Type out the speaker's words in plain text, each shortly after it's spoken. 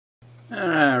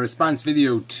Response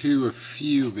video to a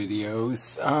few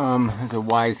videos. There's a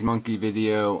Wise Monkey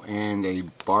video and a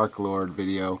Barklord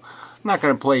video. I'm not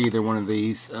going to play either one of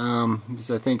these, because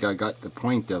I think I got the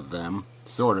point of them,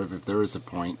 sort of, if there is a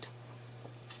point.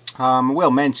 I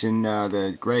will mention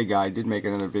the gray guy did make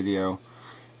another video,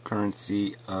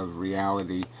 Currency of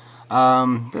Reality.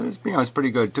 That was, it was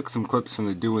pretty good. Took some clips from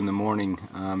the Do in the Morning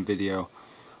video.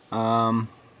 Some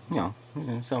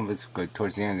of it's good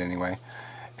towards the end anyway.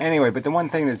 Anyway, but the one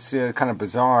thing that's kind of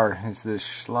bizarre is this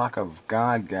schlock of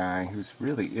God guy who's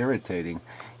really irritating.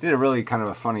 He did a really kind of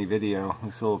a funny video,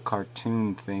 this little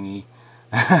cartoon thingy.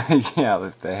 Yeah,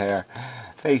 with the hair.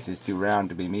 Face is too round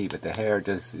to be me, but the hair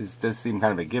does seem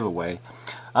kind of a giveaway.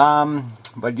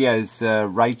 But yeah, it's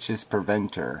Righteous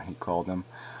Preventer, he called him.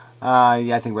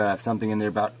 Yeah, I think we'll have something in there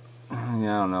about, I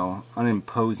don't know,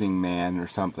 unimposing man or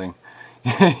something.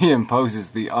 He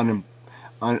imposes the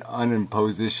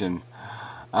unimposition.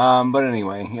 But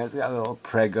anyway, he has got a little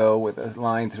prego with a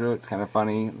line through it. It's kind of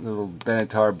funny. A little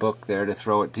Benatar book there to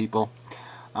throw at people.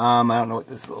 I don't know what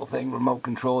this little thing, remote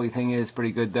control-y thing is.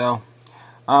 Pretty good, though.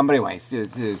 But anyway,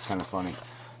 it is kind of funny.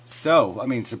 So, I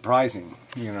mean, surprising,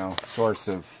 source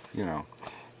of, a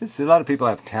lot of people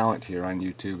have talent here on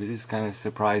YouTube. It is kind of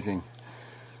surprising.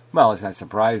 Well, it's not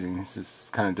surprising. It's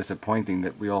just kind of disappointing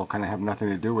that we all kind of have nothing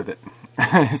to do with it.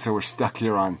 So we're stuck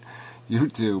here on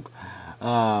YouTube.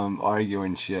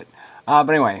 Arguing shit. But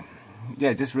anyway,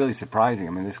 yeah, just really surprising. I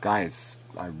mean, this guy is,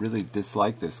 I really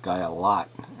dislike this guy a lot,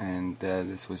 and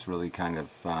this was really kind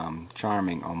of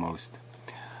charming almost.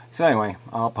 So anyway,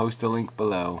 I'll post a link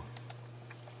below.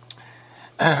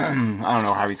 I don't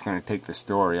know how he's going to take the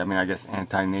story. I mean, I guess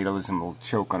antinatalism will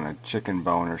choke on a chicken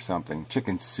bone or something.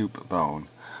 Chicken soup bone.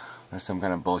 Or some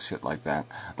kind of bullshit like that.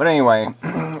 But anyway,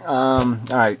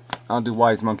 alright, I'll do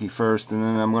Wise Monkey first, and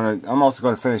then I'm also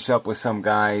gonna finish up with some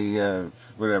guy,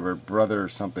 whatever, brother or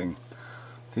something.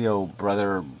 Theo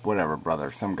brother, whatever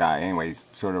brother, some guy. Anyway,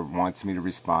 sort of wants me to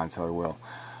respond, so I will.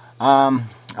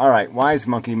 Alright, Wise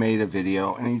Monkey made a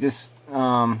video, and he just,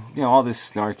 all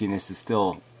this snarkiness is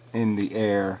still in the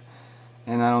air,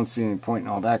 and I don't see any point in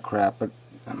all that crap, but,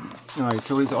 alright,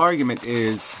 so his argument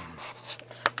is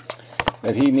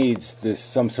that he needs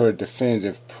some sort of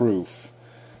definitive proof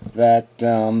that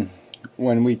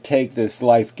when we take this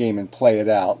life game and play it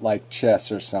out like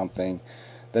chess or something,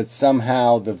 that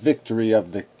somehow the victory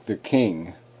of the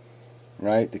king,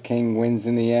 right? The king wins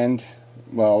in the end.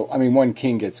 Well, I mean, one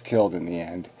king gets killed in the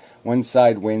end. One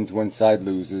side wins, one side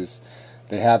loses.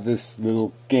 They have this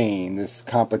little game, this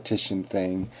competition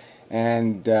thing,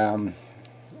 and that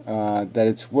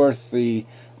it's worth the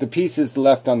pieces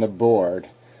left on the board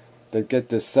that get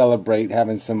to celebrate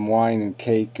having some wine and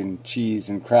cake and cheese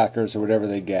and crackers or whatever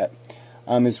they get,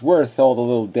 is worth all the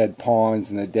little dead pawns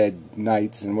and the dead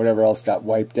knights and whatever else got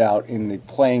wiped out in the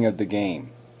playing of the game.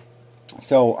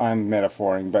 So I'm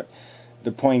metaphoring, but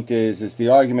the point is the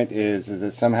argument is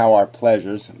that somehow our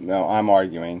pleasures, no, I'm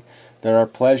arguing, that our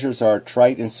pleasures are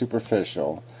trite and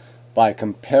superficial by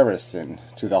comparison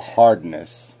to the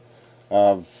hardness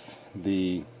of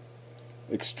the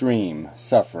extreme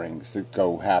sufferings that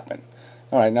happen.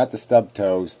 Alright, not the stub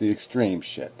toes, the extreme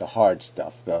shit, the hard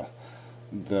stuff, the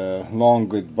long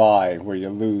goodbye where you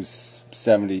lose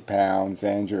 70 pounds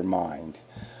and your mind,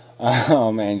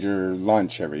 and your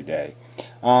lunch every day.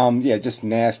 Yeah, just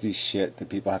nasty shit that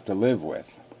people have to live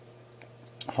with.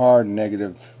 Hard,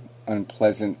 negative,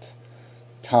 unpleasant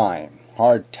time.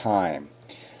 Hard time.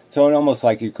 So it almost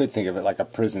like you could think of it like a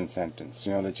prison sentence,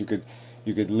 that you could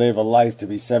live a life to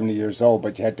be 70 years old,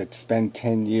 but you had to spend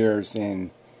 10 years in,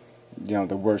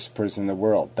 the worst prison in the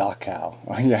world, Dachau.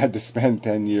 You had to spend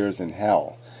 10 years in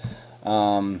hell.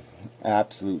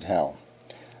 Absolute hell.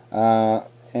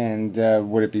 And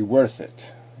would it be worth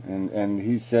it? And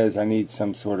he says, I need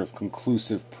some sort of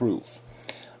conclusive proof.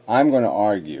 I'm going to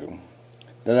argue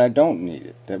that I don't need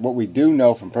it. That what we do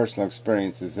know from personal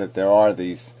experience is that there are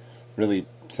these really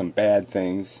some bad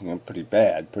things, pretty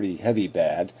bad, pretty heavy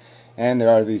bad. And there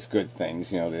are these good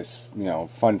things, this,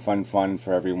 fun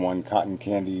for everyone, cotton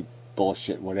candy,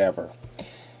 bullshit, whatever.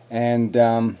 And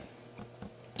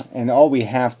all we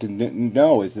have to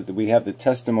know is that we have the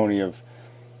testimony of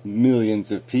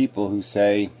millions of people who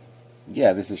say,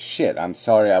 yeah, this is shit, I'm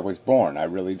sorry I was born, I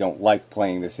really don't like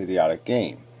playing this idiotic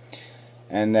game.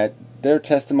 And that their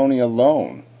testimony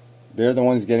alone, they're the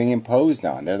ones getting imposed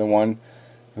on. They're the one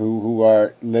who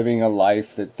are living a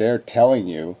life that they're telling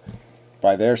you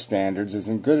by their standards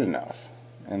isn't good enough.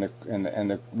 And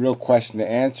the real question to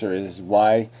answer is,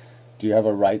 why do you have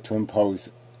a right to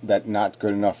impose that not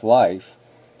good enough life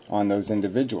on those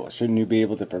individuals? Shouldn't you be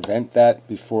able to prevent that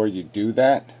before you do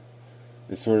that?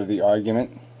 Is sort of the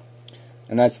argument.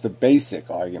 And that's the basic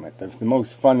argument, the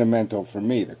most fundamental for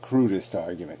me, the crudest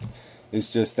argument, is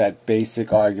just that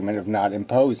basic argument of not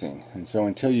imposing. And so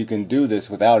until you can do this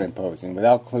without imposing,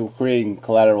 without creating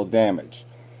collateral damage,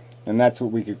 and that's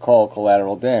what we could call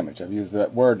collateral damage. I've used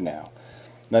that word now.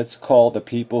 Let's call the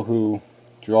people who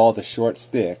draw the short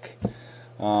stick,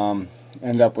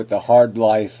 end up with the hard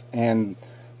life and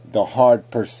the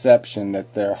hard perception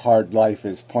that their hard life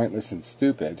is pointless and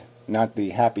stupid, not the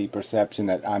happy perception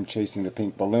that I'm chasing the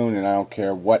pink balloon and I don't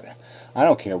care what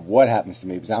happens to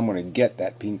me because I'm going to get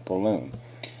that pink balloon.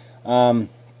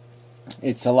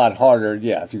 It's a lot harder,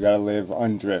 yeah, if you got to live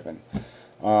undriven,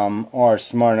 or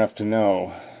smart enough to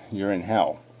know you're in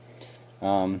hell.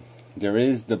 There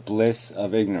is the bliss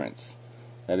of ignorance.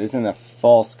 That isn't a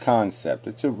false concept.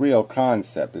 It's a real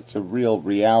concept. It's a real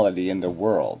reality in the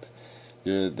world.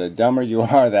 The dumber you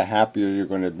are, the happier you're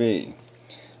going to be.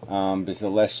 Because the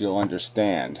less you'll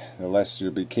understand, the less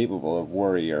you'll be capable of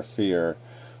worry or fear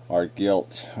or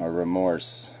guilt or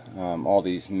remorse, all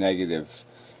these negative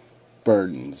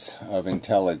burdens of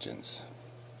intelligence.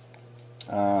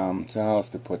 So how else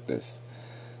to put this?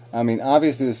 I mean,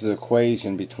 obviously this is an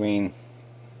equation between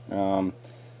something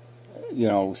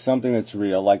that's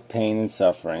real, like pain and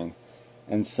suffering,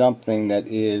 and something that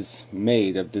is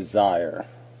made of desire.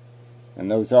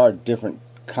 And those are different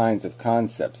kinds of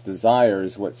concepts. Desire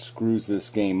is what screws this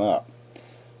game up,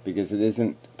 because it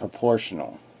isn't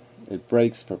proportional. It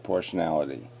breaks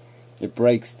proportionality. It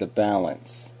breaks the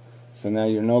balance. So now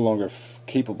you're no longer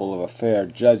capable of a fair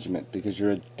judgment, because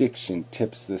your addiction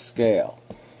tips the scale.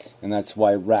 And that's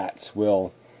why rats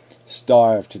will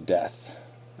starve to death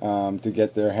to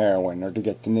get their heroin, or to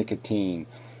get the nicotine,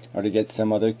 or to get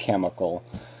some other chemical.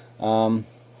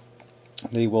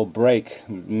 They will break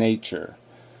nature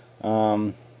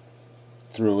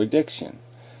through addiction.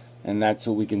 And that's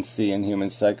what we can see in human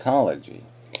psychology.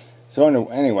 So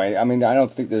anyway, I mean, I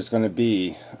don't think there's going to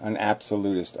be an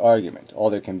absolutist argument. All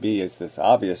there can be is this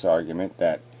obvious argument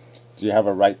that, do you have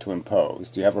a right to impose?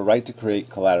 Do you have a right to create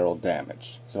collateral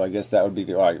damage? So I guess that would be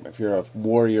the argument. If you're a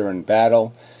warrior in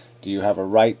battle, do you have a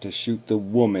right to shoot the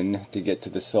woman to get to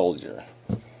the soldier?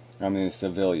 I mean, the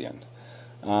civilian.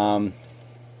 So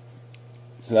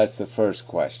that's the first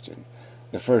question.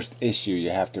 The first issue you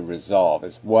have to resolve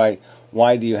is why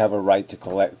do you have a right to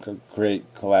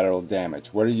create collateral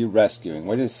damage? What are you rescuing?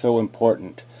 What is so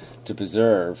important to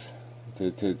preserve,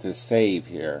 to save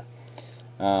here,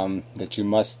 that you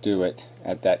must do it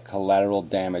at that collateral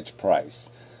damage price?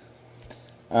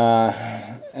 The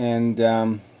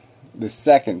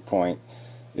second point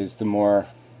is the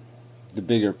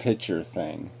bigger picture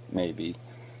thing, maybe,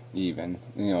 even.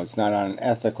 It's not on an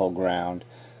ethical ground,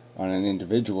 on an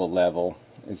individual level.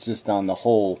 It's just on the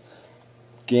whole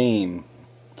game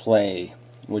play,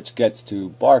 which gets to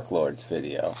Barklord's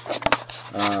video,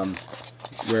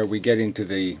 where we get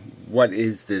into what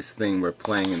is this thing we're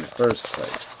playing in the first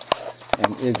place?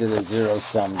 And is it a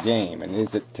zero-sum game? And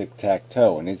is it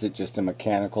tic-tac-toe? And is it just a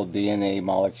mechanical DNA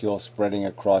molecule spreading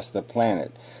across the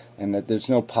planet? And that there's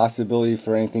no possibility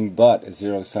for anything but a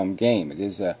zero-sum game. It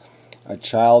is a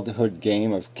childhood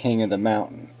game of King of the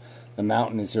Mountain. The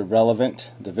mountain is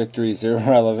irrelevant. The victory is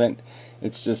irrelevant.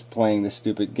 It's just playing the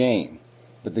stupid game.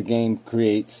 But the game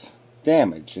creates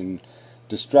damage and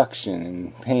destruction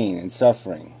and pain and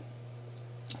suffering.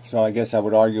 So I guess I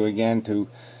would argue again to,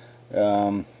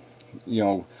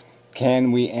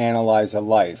 can we analyze a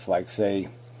life? Like, say,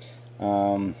 I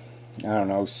don't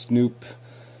know, Snoop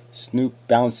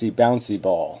bouncy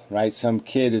ball, right? Some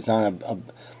kid is on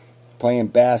playing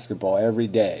basketball every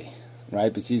day, right?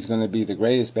 Because he's going to be the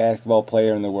greatest basketball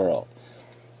player in the world.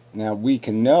 Now, we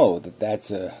can know that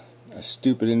that's a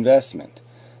stupid investment,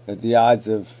 that the odds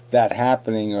of that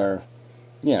happening are,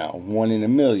 1 in a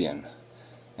million,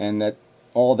 and that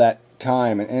all that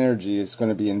time and energy is going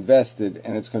to be invested,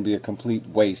 and it's going to be a complete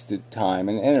wasted time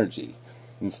and energy.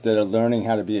 Instead of learning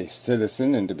how to be a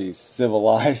citizen and to be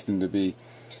civilized and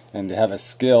to have a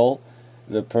skill,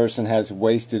 the person has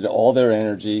wasted all their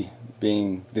energy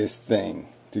being this thing,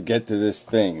 to get to this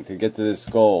thing, to get to this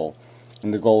goal,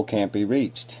 and the goal can't be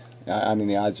reached. I mean,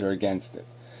 the odds are against it.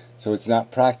 So it's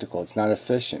not practical, it's not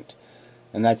efficient.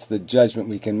 And that's the judgment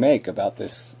we can make about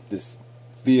this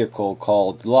vehicle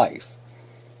called life.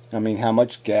 I mean, how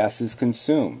much gas is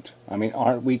consumed? I mean,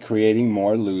 aren't we creating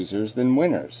more losers than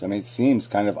winners? I mean, it seems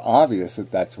kind of obvious that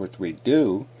that's what we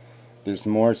do. There's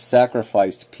more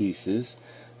sacrificed pieces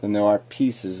than there are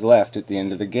pieces left at the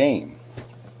end of the game.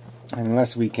 And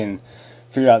unless we can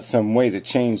figure out some way to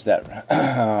change that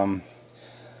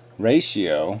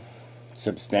ratio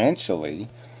substantially,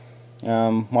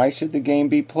 why should the game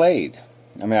be played?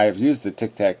 I mean, I've used the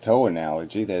tic-tac-toe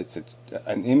analogy that it's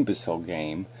an imbecile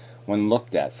game when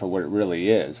looked at for what it really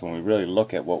is. When we really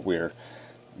look at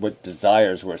what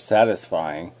desires we're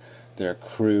satisfying, they're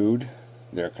crude,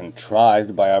 they're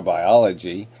contrived by our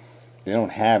biology, they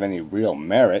don't have any real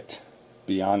merit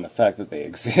beyond the fact that they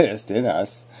exist in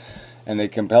us, and they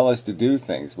compel us to do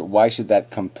things. But why should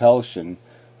that compulsion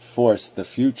force the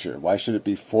future? Why should it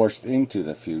be forced into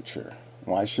the future?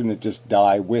 Why shouldn't it just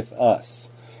die with us?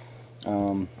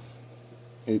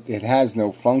 It has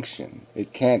no function.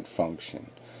 It can't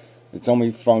function. It's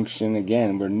only function,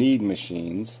 again, we're need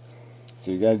machines.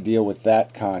 So you got to deal with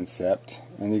that concept,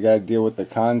 and you got to deal with the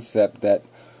concept that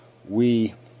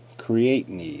we create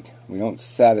need. We don't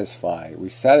satisfy. We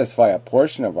satisfy a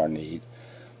portion of our need,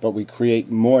 but we create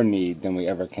more need than we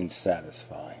ever can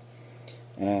satisfy.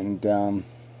 And the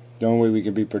only way we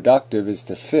can be productive is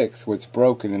to fix what's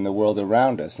broken in the world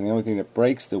around us. And the only thing that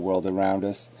breaks the world around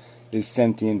us is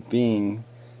sentient being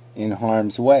in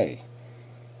harm's way.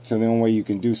 So the only way you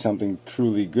can do something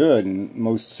truly good in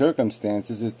most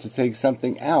circumstances is to take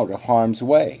something out of harm's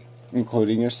way,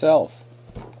 including yourself.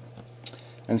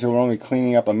 And so we're only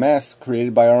cleaning up a mess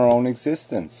created by our own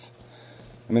existence.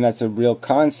 I mean, that's a real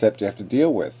concept you have to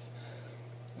deal with.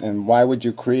 And why would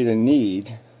you create a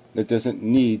need that doesn't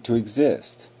need to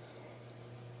exist?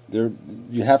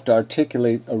 You have to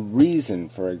articulate a reason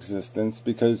for existence,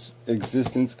 because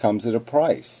existence comes at a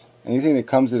price. Anything that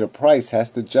comes at a price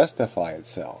has to justify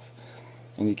itself.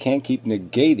 And you can't keep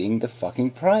negating the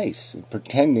fucking price and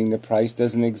pretending the price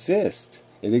doesn't exist.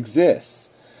 It exists.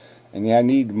 And I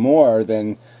need more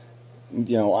than,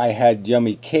 I had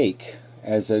yummy cake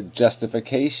as a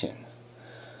justification.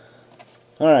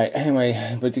 Alright,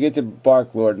 anyway, but to get to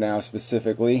Barklord now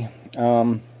specifically,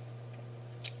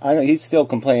 he's still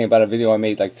complaining about a video I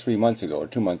made like 3 months ago or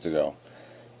 2 months ago.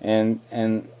 And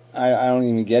I don't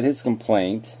even get his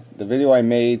complaint. The video I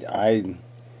made,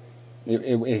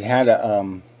 it had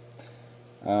a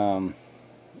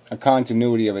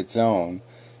continuity of its own.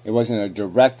 It wasn't a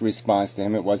direct response to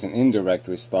him. It was an indirect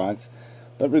response.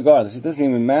 But regardless, it doesn't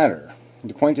even matter.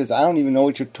 The point is, I don't even know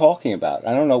what you're talking about.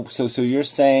 I don't know. So you're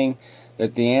saying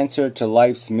that the answer to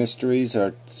life's mysteries,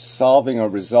 or solving or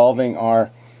resolving our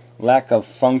lack of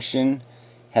function,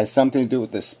 has something to do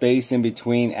with the space in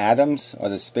between atoms, or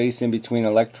the space in between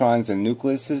electrons and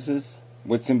nucleuses?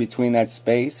 What's in between that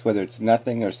space, whether it's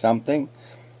nothing or something?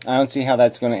 I don't see how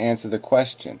that's going to answer the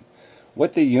question.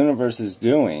 What the universe is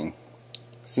doing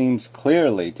seems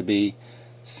clearly to be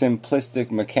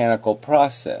simplistic mechanical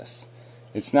process.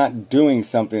 It's not doing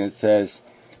something that says,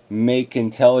 make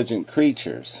intelligent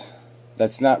creatures.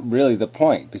 That's not really the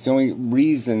point. It's the only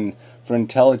reason for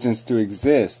intelligence to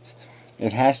exist.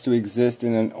 It has to exist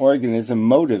in an organism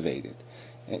motivated.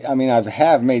 I mean, I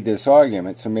have made this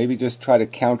argument, so maybe just try to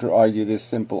counter-argue this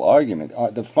simple argument.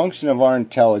 The function of our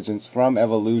intelligence from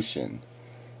evolution,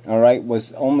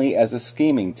 was only as a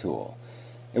scheming tool.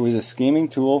 It was a scheming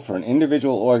tool for an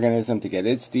individual organism to get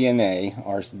its DNA,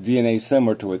 or DNA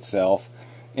similar to itself,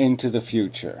 into the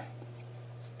future.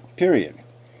 Period.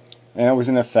 And it was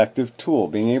an effective tool.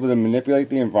 Being able to manipulate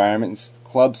the environment and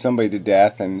club somebody to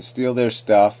death and steal their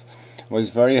stuff was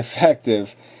very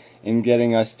effective in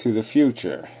getting us to the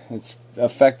future. It's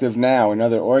effective now in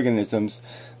other organisms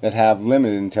that have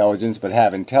limited intelligence but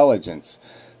have intelligence.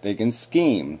 They can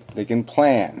scheme, they can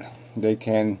plan, they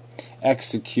can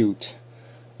execute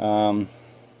a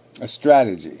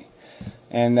strategy.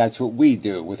 And that's what we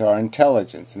do with our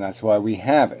intelligence, and that's why we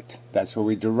have it. That's where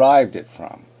we derived it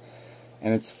from.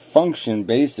 And its function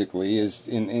basically is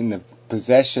in the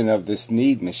possession of this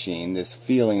need machine, this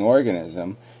feeling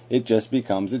organism. It just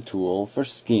becomes a tool for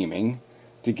scheming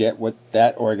to get what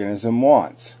that organism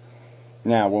wants.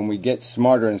 Now, when we get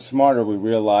smarter and smarter, we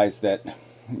realize that,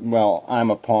 well,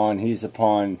 I'm a pawn, he's a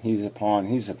pawn, he's a pawn,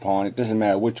 he's a pawn. It doesn't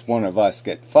matter which one of us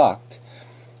get fucked.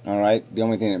 Alright? The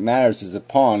only thing that matters is a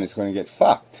pawn is going to get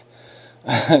fucked.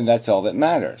 And that's all that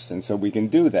matters. And so we can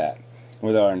do that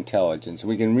with our intelligence.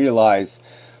 We can realize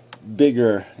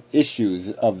bigger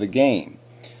issues of the game.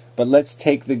 But let's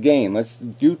take the game.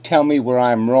 You tell me where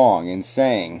I'm wrong in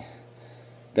saying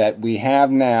that we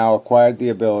have now acquired the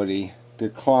ability to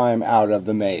climb out of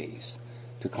the maze,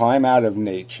 to climb out of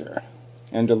nature,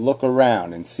 and to look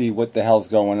around and see what the hell's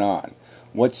going on.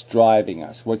 What's driving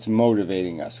us? What's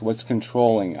motivating us? What's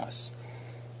controlling us?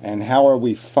 And how are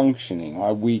we functioning?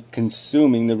 Are we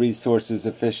consuming the resources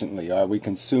efficiently? Are we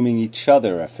consuming each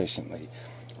other efficiently?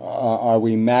 Are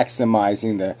we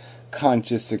maximizing the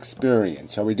conscious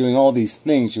experience? Are we doing all these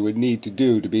things you would need to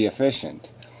do to be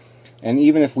efficient? And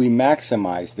even if we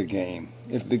maximize the game,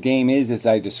 if the game is as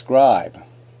I describe,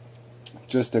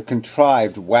 just a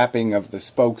contrived whapping of the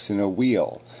spokes in a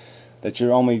wheel. That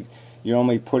you're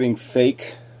only putting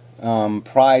fake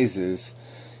prizes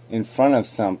in front of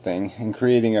something and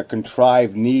creating a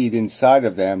contrived need inside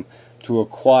of them to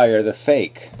acquire the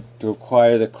fake, to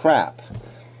acquire the crap.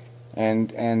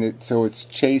 So it's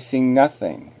chasing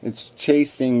nothing. It's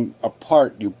chasing a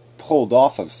part you pulled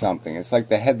off of something. It's like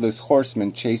the headless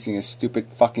horseman chasing a stupid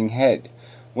fucking head.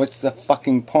 What's the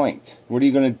fucking point? What are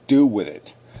you going to do with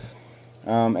it?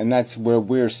 And that's where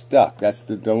we're stuck. That's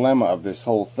the dilemma of this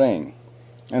whole thing.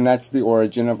 And that's the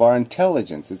origin of our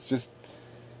intelligence. It's just,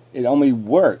 it only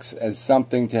works as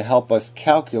something to help us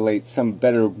calculate some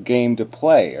better game to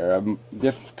play, or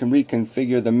can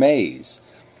reconfigure the maze.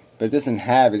 But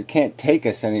it can't take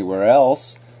us anywhere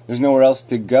else. There's nowhere else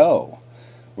to go.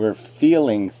 We're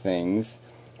feeling things.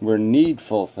 We're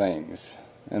needful things.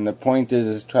 And the point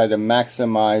is try to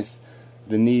maximize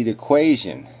the need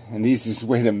equation. And the easiest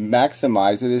way to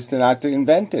maximize it is not to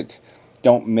invent it.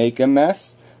 Don't make a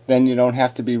mess. Then you don't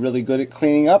have to be really good at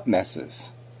cleaning up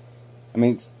messes. I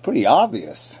mean, it's pretty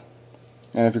obvious.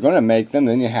 And if you're going to make them,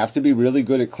 then you have to be really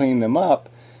good at cleaning them up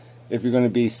if you're going to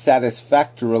be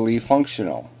satisfactorily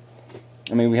functional.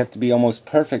 I mean, we have to be almost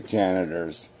perfect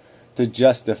janitors to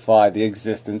justify the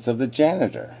existence of the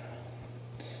janitor.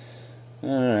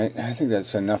 Alright, I think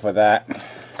that's enough of that.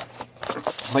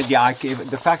 But yeah,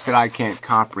 the fact that I can't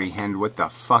comprehend what the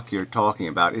fuck you're talking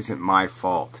about isn't my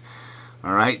fault.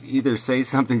 Alright, either say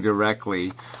something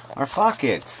directly or fuck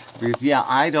it. Because yeah,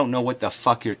 I don't know what the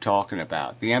fuck you're talking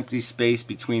about. The empty space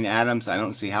between atoms, I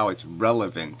don't see how it's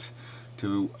relevant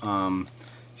to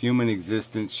human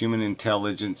existence, human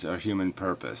intelligence, or human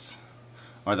purpose.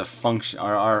 Or the function,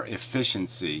 or our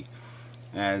efficiency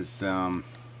as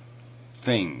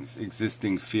things,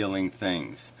 existing feeling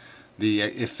things. The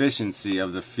efficiency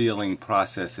of the feeling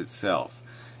process itself.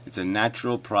 It's a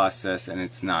natural process and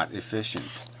it's not efficient.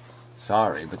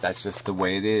 Sorry, but that's just the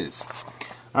way it is.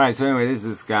 Alright, so anyway, this is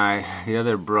this guy, the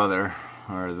other brother,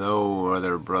 or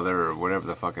other brother, or whatever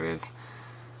the fuck it is.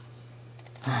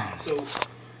 So,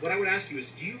 what I would ask you is,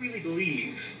 do you really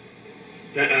believe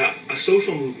that a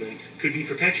social movement could be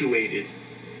perpetuated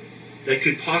that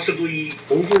could possibly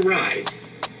override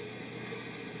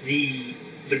the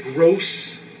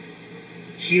gross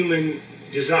human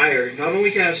desire, not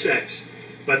only to have sex,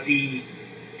 but the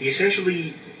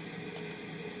essentially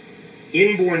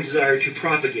inborn desire to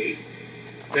propagate?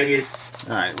 That is.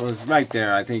 Alright, well, it's right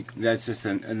there. I think that's just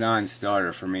a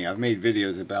non-starter for me. I've made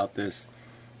videos about this.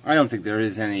 I don't think there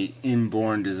is any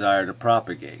inborn desire to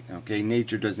propagate. Okay,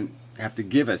 nature doesn't have to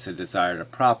give us a desire to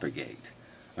propagate.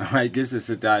 Alright, it gives us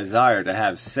a desire to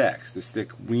have sex, to stick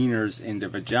wieners into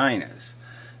vaginas.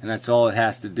 And that's all it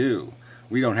has to do.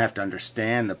 We don't have to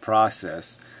understand the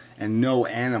process. And no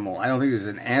animal, I don't think there's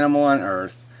an animal on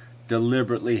earth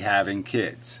deliberately having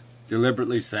kids.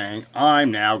 Deliberately saying,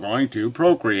 I'm now going to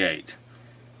procreate.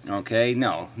 Okay,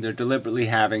 no, they're deliberately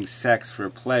having sex for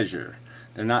pleasure.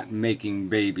 They're not making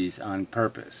babies on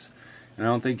purpose. And I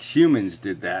don't think humans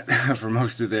did that for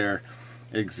most of their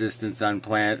existence on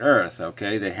planet Earth.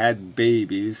 Okay, they had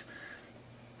babies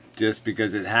just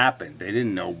because it happened. They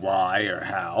didn't know why or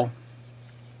how.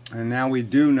 And now we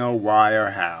do know why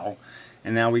or how.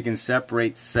 And now we can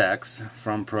separate sex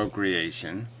from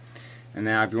procreation. And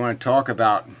now if you want to talk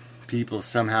about people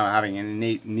somehow having an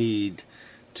innate need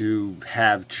to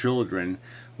have children,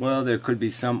 well, there could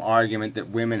be some argument that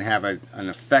women have an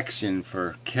affection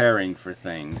for caring for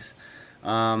things.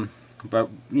 But,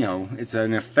 you know, it's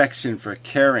an affection for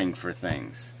caring for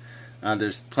things.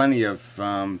 There's plenty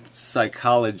of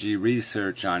psychology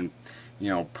research on, you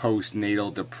know,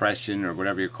 postnatal depression or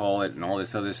whatever you call it and all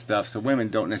this other stuff. So women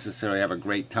don't necessarily have a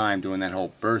great time doing that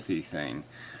whole birthy thing.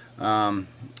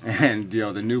 And, you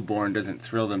know, the newborn doesn't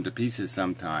thrill them to pieces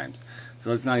sometimes.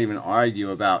 So let's not even argue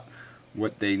about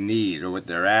what they need or what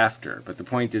they're after. But the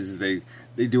point is they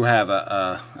do have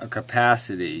a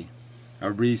capacity,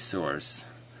 a resource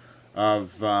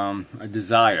of a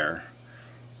desire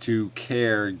to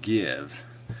care, give.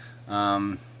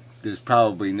 There's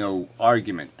probably no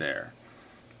argument there.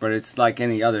 But it's like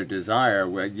any other desire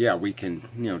where, yeah, we can,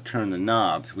 you know, turn the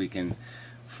knobs, we can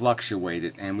fluctuate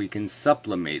it, and we can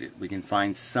sublimate it. We can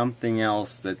find something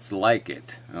else that's like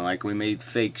it. Like we made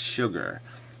fake sugar.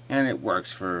 And it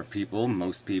works for people.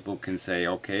 Most people can say,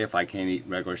 okay, if I can't eat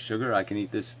regular sugar, I can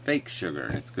eat this fake sugar,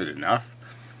 and it's good enough.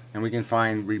 And we can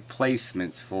find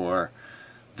replacements for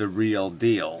the real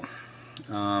deal.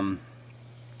 The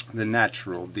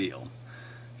natural deal.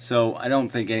 So I don't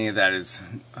think any of that is,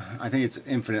 I think it's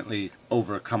infinitely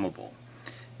overcomable.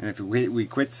 And if we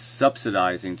quit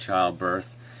subsidizing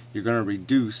childbirth, you're going to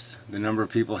reduce the number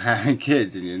of people having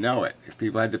kids, and you know it. If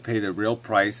people had to pay the real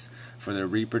price for their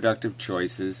reproductive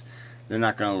choices, they're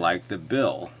not going to like the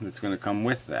bill that's going to come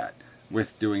with that,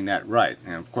 with doing that right.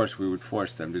 And of course we would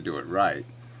force them to do it right.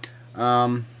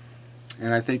 And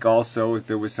I think also if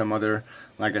there was some other,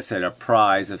 like I said, a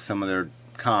prize of some other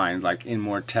kind, like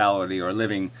immortality or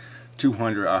living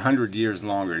 200 or 100 years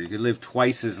longer, you could live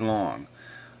twice as long,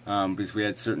 because we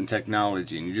had certain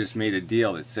technology, and you just made a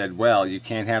deal that said, well, you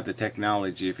can't have the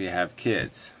technology if you have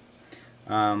kids.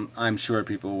 I'm sure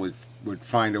people would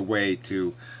find a way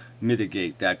to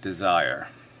mitigate that desire,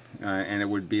 and it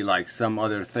would be like some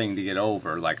other thing to get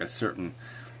over, like a certain,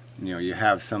 you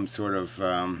have some sort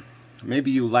of,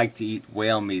 maybe you like to eat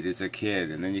whale meat as a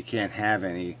kid, and then you can't have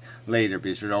any later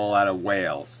because you're all out of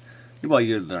whales. Well,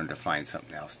 you'd learn to find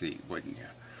something else to eat, wouldn't you?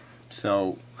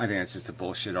 So I think that's just a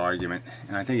bullshit argument,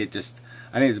 and I think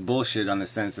it's bullshit on the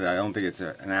sense that I don't think it's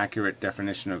an accurate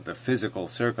definition of the physical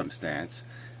circumstance.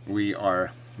 We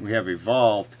have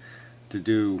evolved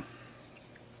to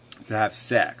have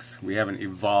sex. We haven't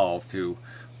evolved to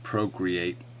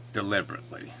procreate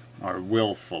deliberately or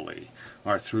willfully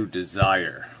or through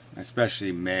desire,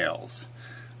 especially males.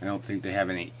 I don't think they have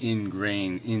any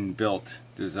ingrained, inbuilt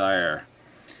desire.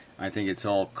 I think it's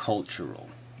all cultural.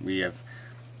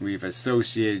 We've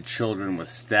associated children with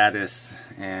status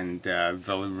and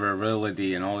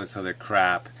virility and all this other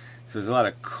crap. So there's a lot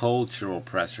of cultural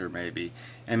pressure maybe.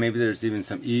 And maybe there's even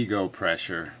some ego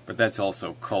pressure, but that's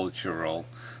also cultural.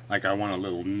 Like I want a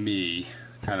little me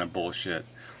kind of bullshit.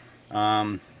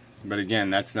 But again,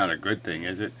 that's not a good thing,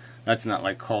 is it? That's not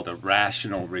like called a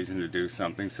rational reason to do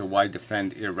something, so why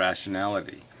defend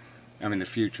irrationality? I mean, the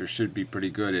future should be pretty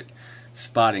good at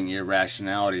spotting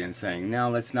irrationality and saying, now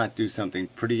let's not do something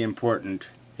pretty important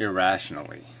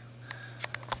irrationally.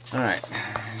 Alright,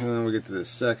 so then we get to the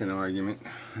second argument.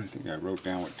 I think I wrote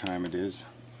down what time it is.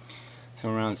 So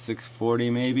around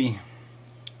 6:40 maybe.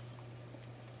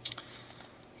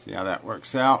 See how that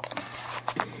works out.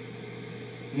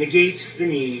 Negates the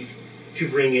need to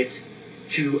bring it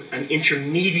to an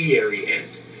intermediary end,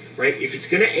 right? If it's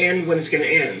going to end when it's going to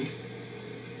end,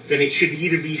 then it should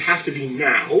either have to be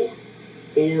now,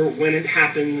 or when it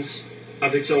happens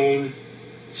of its own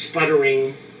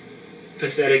sputtering,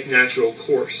 pathetic natural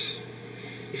course.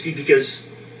 You see, because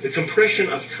the compression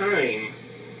of time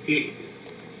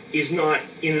is not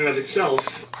in and of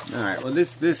itself. All right. Well,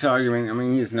 this argument, I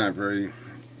mean, he's not very.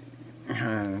 He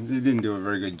didn't do a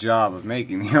very good job of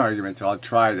making the argument, so I'll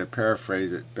try to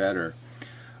paraphrase it better.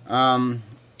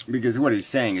 Because what he's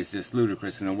saying is just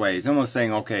ludicrous in a way. He's almost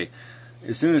saying, okay,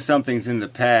 as soon as something's in the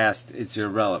past, it's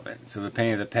irrelevant. So the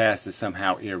pain of the past is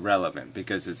somehow irrelevant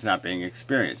because it's not being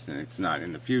experienced, and it's not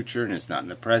in the future, and it's not in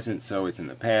the present, so it's in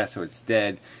the past, so it's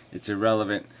dead, it's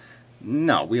irrelevant.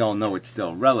 No, we all know it's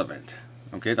still relevant.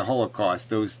 Okay, the Holocaust,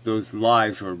 those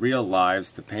lives were real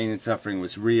lives, the pain and suffering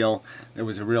was real, there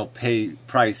was a real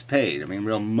price paid. I mean,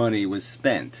 real money was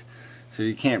spent. So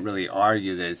you can't really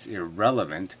argue that it's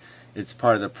irrelevant. It's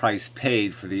part of the price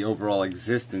paid for the overall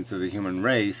existence of the human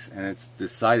race, and it's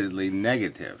decidedly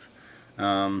negative.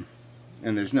 And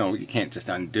you can't just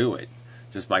undo it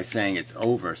just by saying it's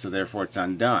over, so therefore it's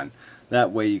undone.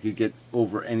 That way you could get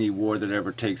over any war that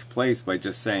ever takes place by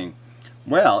just saying,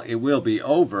 well, it will be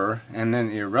over, and then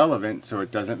irrelevant, so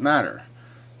it doesn't matter.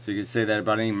 So you could say that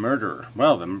about any murderer.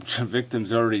 Well, the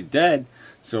victim's already dead,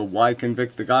 so why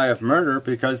convict the guy of murder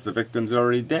because the victim's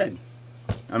already dead?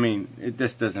 I mean, it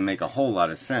just doesn't make a whole lot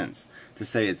of sense to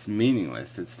say it's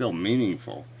meaningless. It's still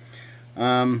meaningful.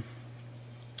 And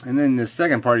then the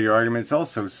second part of your argument is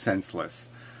also senseless,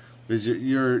 because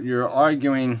you're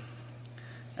arguing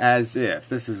as if,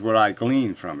 this is what I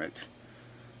glean from it,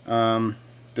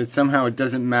 that somehow it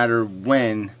doesn't matter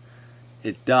when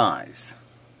it dies.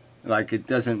 Like it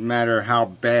doesn't matter how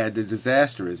bad the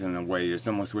disaster is in a way, is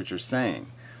almost what you're saying.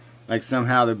 Like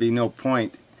somehow there'd be no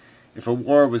point, if a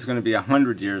war was going to be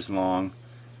 100 years long,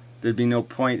 there'd be no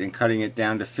point in cutting it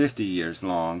down to 50 years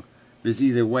long, because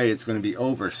either way it's going to be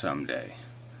over someday.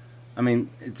 I mean,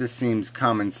 it just seems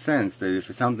common sense that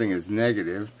if something is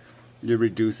negative, you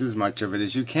reduce as much of it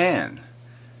as you can.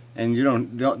 And you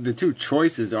don't, the two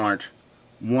choices aren't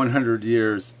 100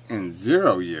 years and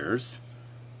 0 years.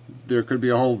 There could be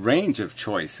a whole range of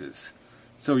choices.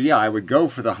 So yeah, I would go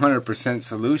for the 100%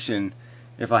 solution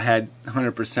if I had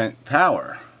 100%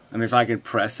 power. I mean, if I could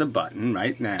press a button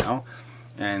right now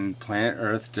and planet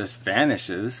Earth just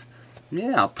vanishes,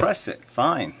 yeah, I'll press it.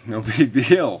 Fine. No big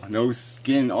deal. No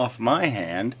skin off my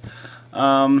hand.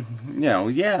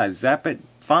 Yeah, zap it.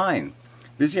 Fine.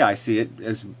 Because yeah, I see it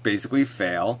as basically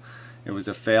fail. It was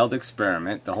a failed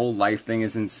experiment. The whole life thing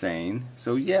is insane.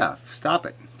 So yeah, stop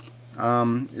it.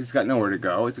 It's got nowhere to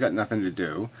go. It's got nothing to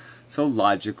do. So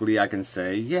logically, I can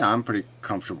say, yeah, I'm pretty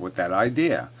comfortable with that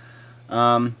idea.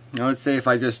 Now let's say if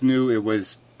I just knew it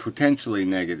was potentially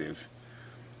negative,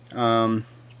 and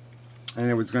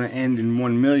it was going to end in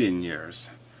 1,000,000 years.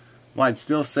 Well, I'd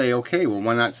still say, okay, well,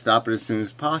 why not stop it as soon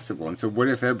as possible? And so what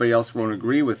if everybody else won't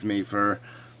agree with me for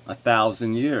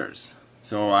 1,000 years?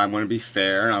 So I'm going to be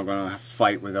fair, and I'm going to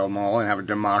fight with them all and have a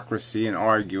democracy and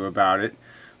argue about it.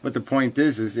 But the point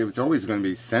is it's always going to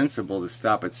be sensible to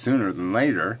stop it sooner than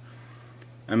later.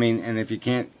 I mean, and if you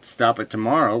can't stop it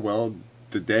tomorrow, well,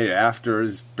 the day after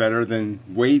is better than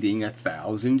waiting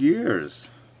 1,000 years.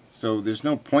 So there's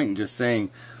no point in just saying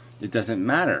it doesn't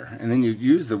matter. And then you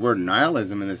use the word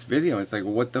nihilism in this video. It's like,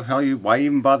 well, what the hell? Why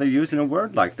even bother using a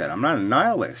word like that? I'm not a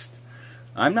nihilist.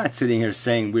 I'm not sitting here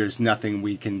saying there's nothing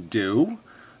we can do.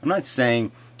 I'm not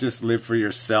saying just live for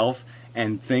yourself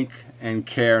and think and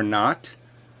care not.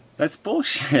 That's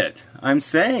bullshit. I'm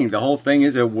saying the whole thing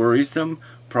is a worrisome,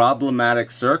 problematic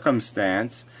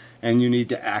circumstance, and you need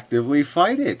to actively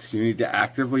fight it. You need to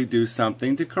actively do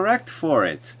something to correct for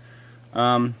it.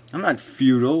 I'm not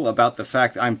futile about the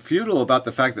fact. I'm futile about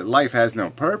the fact that life has no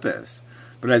purpose.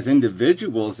 But as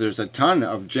individuals, there's a ton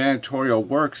of janitorial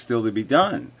work still to be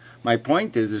done. My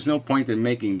point is, there's no point in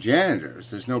making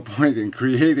janitors. There's no point in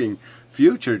creating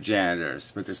future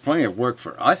janitors. But there's plenty of work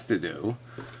for us to do.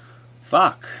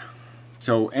 Fuck.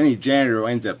 So any janitor who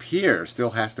ends up here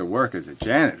still has to work as a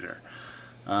janitor.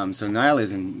 So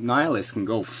nihilists can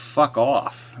go fuck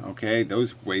off. Okay,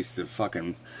 those wastes of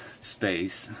fucking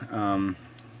space.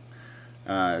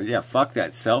 Yeah, fuck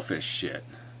that selfish shit.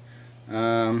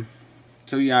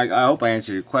 So yeah, I hope I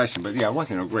answered your question, but yeah, it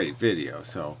wasn't a great video,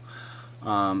 so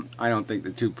I don't think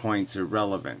the 2 points are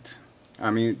relevant.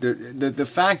 I mean, the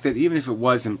fact that even if it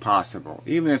was impossible,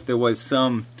 even if there was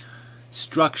some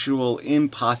structural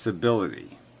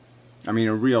impossibility, I mean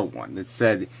a real one, that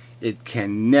said it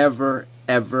can never,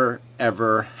 ever,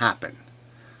 ever happen,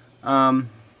 how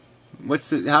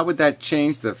would that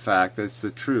change the fact that it's the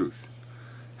truth?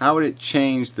 How would it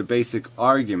change the basic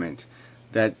argument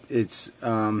that it's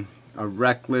a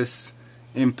reckless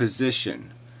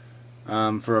imposition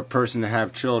for a person to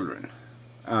have children?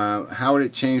 How would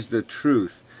it change the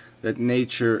truth that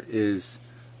nature is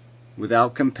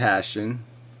without compassion,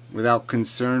 without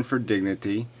concern for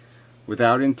dignity,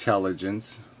 without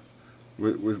intelligence,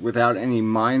 without any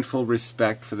mindful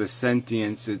respect for the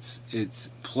sentience it's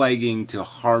plaguing to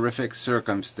horrific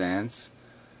circumstance?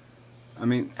 I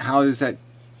mean, how is that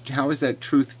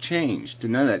truth changed?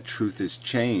 None of that truth is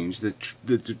changed.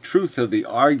 The truth of the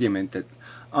argument that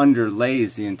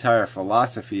underlays the entire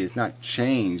philosophy is not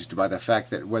changed by the fact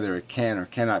that whether it can or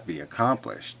cannot be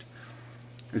accomplished.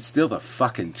 It's still the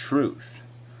fucking truth.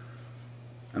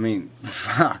 I mean,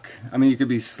 fuck. I mean, you could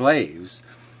be slaves,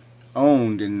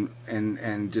 owned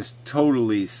and just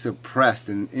totally suppressed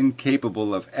and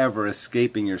incapable of ever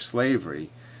escaping your slavery,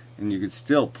 and you could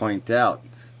still point out,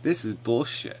 this is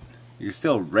bullshit. You can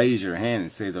still raise your hand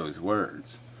and say those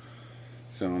words.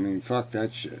 So, I mean, fuck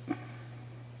that shit.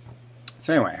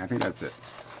 So anyway, I think that's it.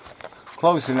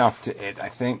 Close enough to it, I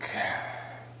think.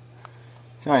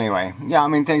 So anyway, yeah, I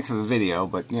mean, thanks for the video,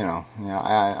 but, you know, yeah,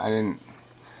 I didn't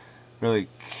really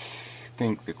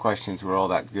think the questions were all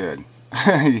that good.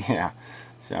 Yeah,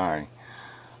 sorry.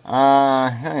 So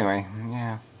anyway,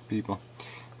 yeah, people.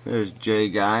 There's J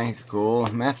Guy, he's cool.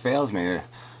 Meth Fails made a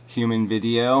human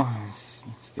video.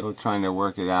 Still trying to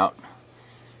work it out.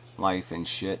 Life and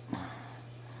shit.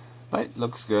 But it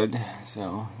looks good,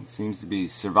 so it seems to be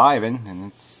surviving, and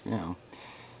it's, you know,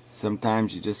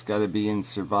 sometimes you just gotta be in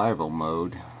survival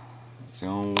mode. It's the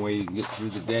only way you can get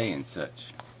through the day and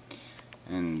such.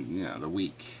 And, you know, the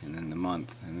week, and then the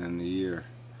month, and then the year,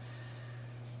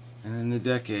 and then the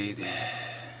decade.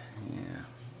 Yeah,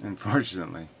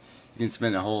 unfortunately, you can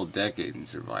spend a whole decade in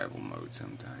survival mode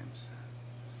sometimes.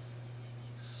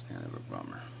 It's kind of a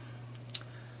bummer.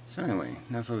 So anyway,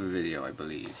 enough of a video, I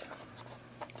believe.